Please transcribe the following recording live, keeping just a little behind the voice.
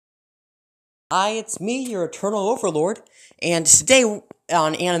Hi, it's me, your Eternal Overlord, and today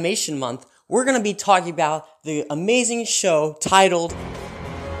on Animation Month, we're going to be talking about the amazing show titled...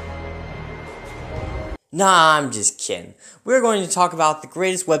 Nah, I'm just kidding. We're going to talk about the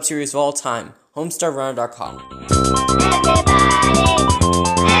greatest web series of all time, HomeStarRunner.com.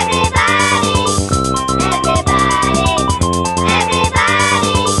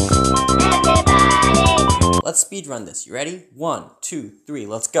 Let's speedrun this. You ready? 1, 2, 3,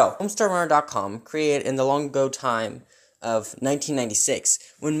 let's go. HomeStarRunner.com, created in the long ago time of 1996,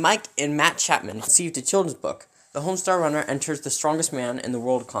 when Mike and Matt Chapman conceived a children's book, The Homestar Runner Enters the Strongest Man in the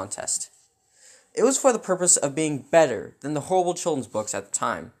World contest. It was for the purpose of being better than the horrible children's books at the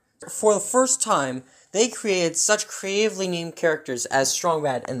time. For the first time, they created such creatively named characters as Strong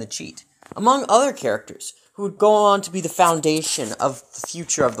Bad and the Cheat, among other characters who would go on to be the foundation of the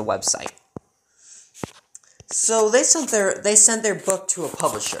future of the website. So they sent their book to a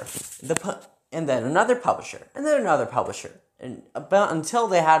publisher, and then another publisher, and then another publisher, and until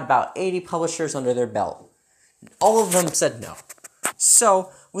they had about 80 publishers under their belt. All of them said no.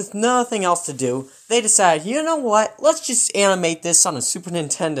 So, with nothing else to do, they decided, you know what, let's just animate this on a Super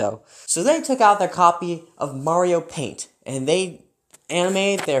Nintendo. So they took out their copy of Mario Paint, and they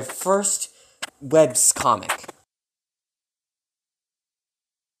animated their first webs comic.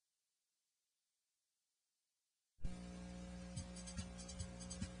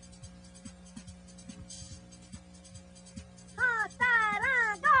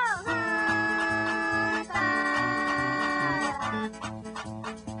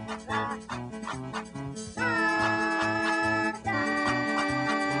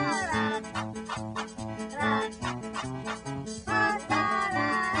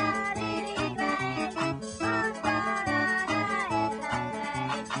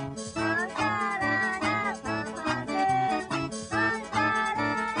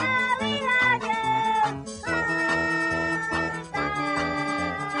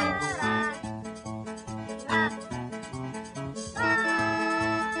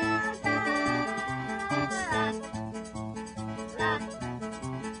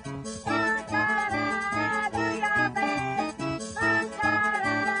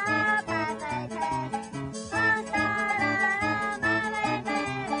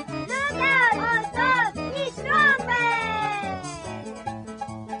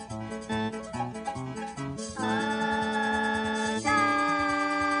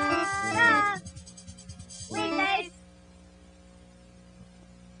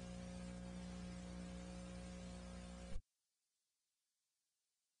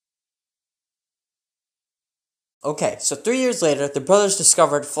 Okay, so 3 years later, the brothers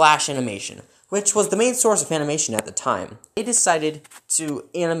discovered Flash animation, which was the main source of animation at the time. They decided to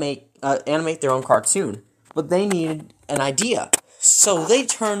animate their own cartoon, but they needed an idea. So they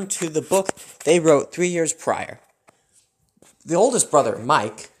turned to the book they wrote 3 years prior. The oldest brother,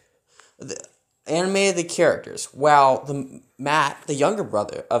 Mike, animated the characters, while Matt, the younger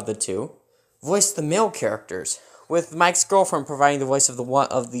brother of the two, voiced the male characters, with Mike's girlfriend providing the voice of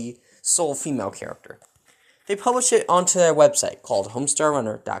the sole female character. They published it onto their website called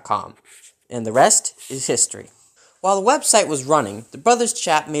HomeStarRunner.com, and the rest is history. While the website was running, the brothers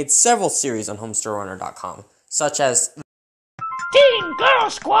Chap made several series on HomeStarRunner.com, such as Teen Girl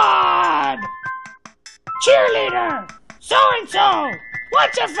Squad! Cheerleader! So-and-so!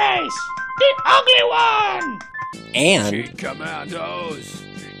 What's-her-face? The ugly one! and Cheat Commandos!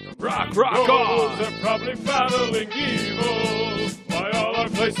 Rock on! They're probably battling evil by all our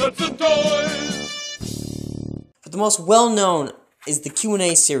playsets and toys. but the most well-known is the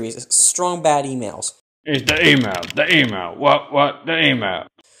Q&A series, Strong Bad Emails, It's the email. What, the email?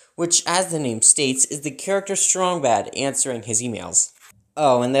 which, as the name states, is the character Strong Bad answering his emails.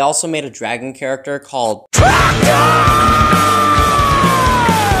 Oh, and they also made a dragon character called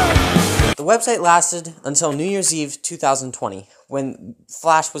The website lasted until New Year's Eve 2020, when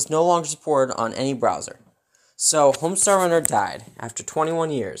Flash was no longer supported on any browser. So, Homestar Runner died after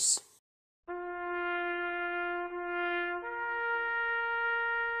 21 years.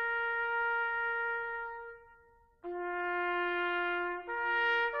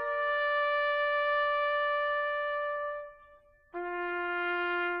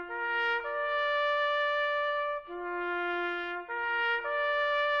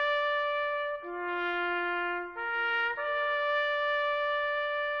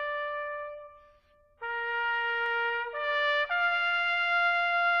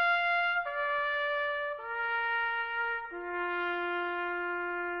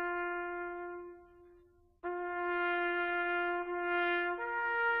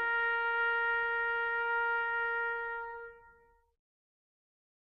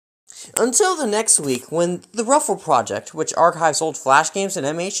 Until the next week, when the Ruffle Project, which archives old Flash games and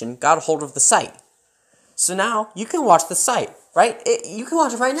animation, got a hold of the site. So now, you can watch the site, right? You can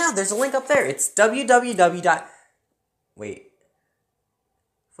watch it right now. There's a link up there. It's www. Wait,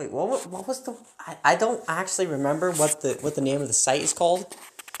 what was the... I don't actually remember what the name of the site is called.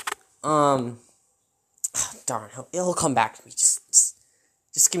 Oh, darn, it'll come back to me.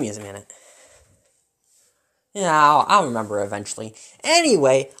 Just give me a minute. Yeah, I'll remember eventually.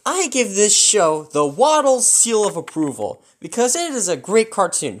 Anyway, I give this show the Waddles seal of approval because it is a great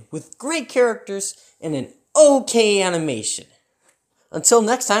cartoon with great characters and an okay animation. Until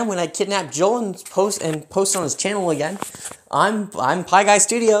next time, when I kidnap Joel and post on his channel again, I'm Pie Guy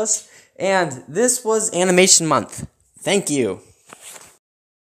Studios, and this was Animation Month. Thank you.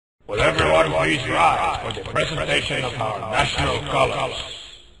 Will everyone please rise for the presentation of our national colors?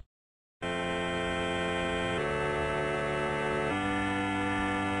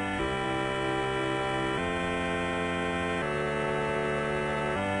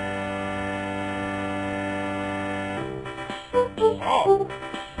 Oh,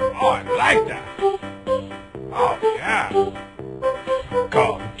 I like that. Oh, yeah.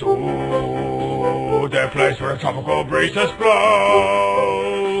 Come to the place where tropical breezes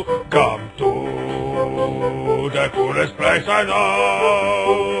blow. Come to the coolest place I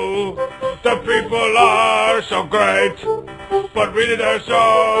know. The people are so great, but really there's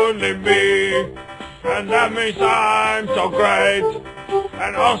only me. And that means I'm so great.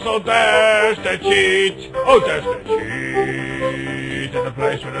 And also there's the cheat. Oh, there's the cheat in the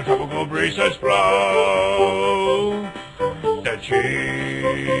place where the tropical breezes blow. The cheat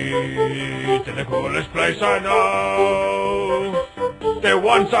in the coolest place I know. The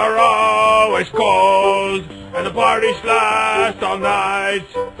ones are always cold, and the parties last all night.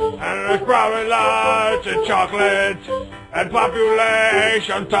 And there's brownie lights and chocolate, and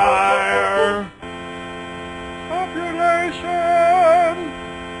population tire. Population.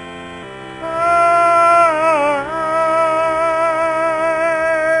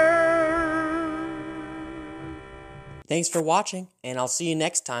 Thanks for watching, and I'll see you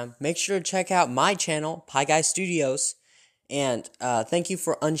next time. Make sure to check out my channel, Pie Guy Studios, and thank you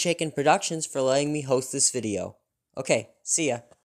for Unshaken Productions for letting me host this video. Okay, see ya.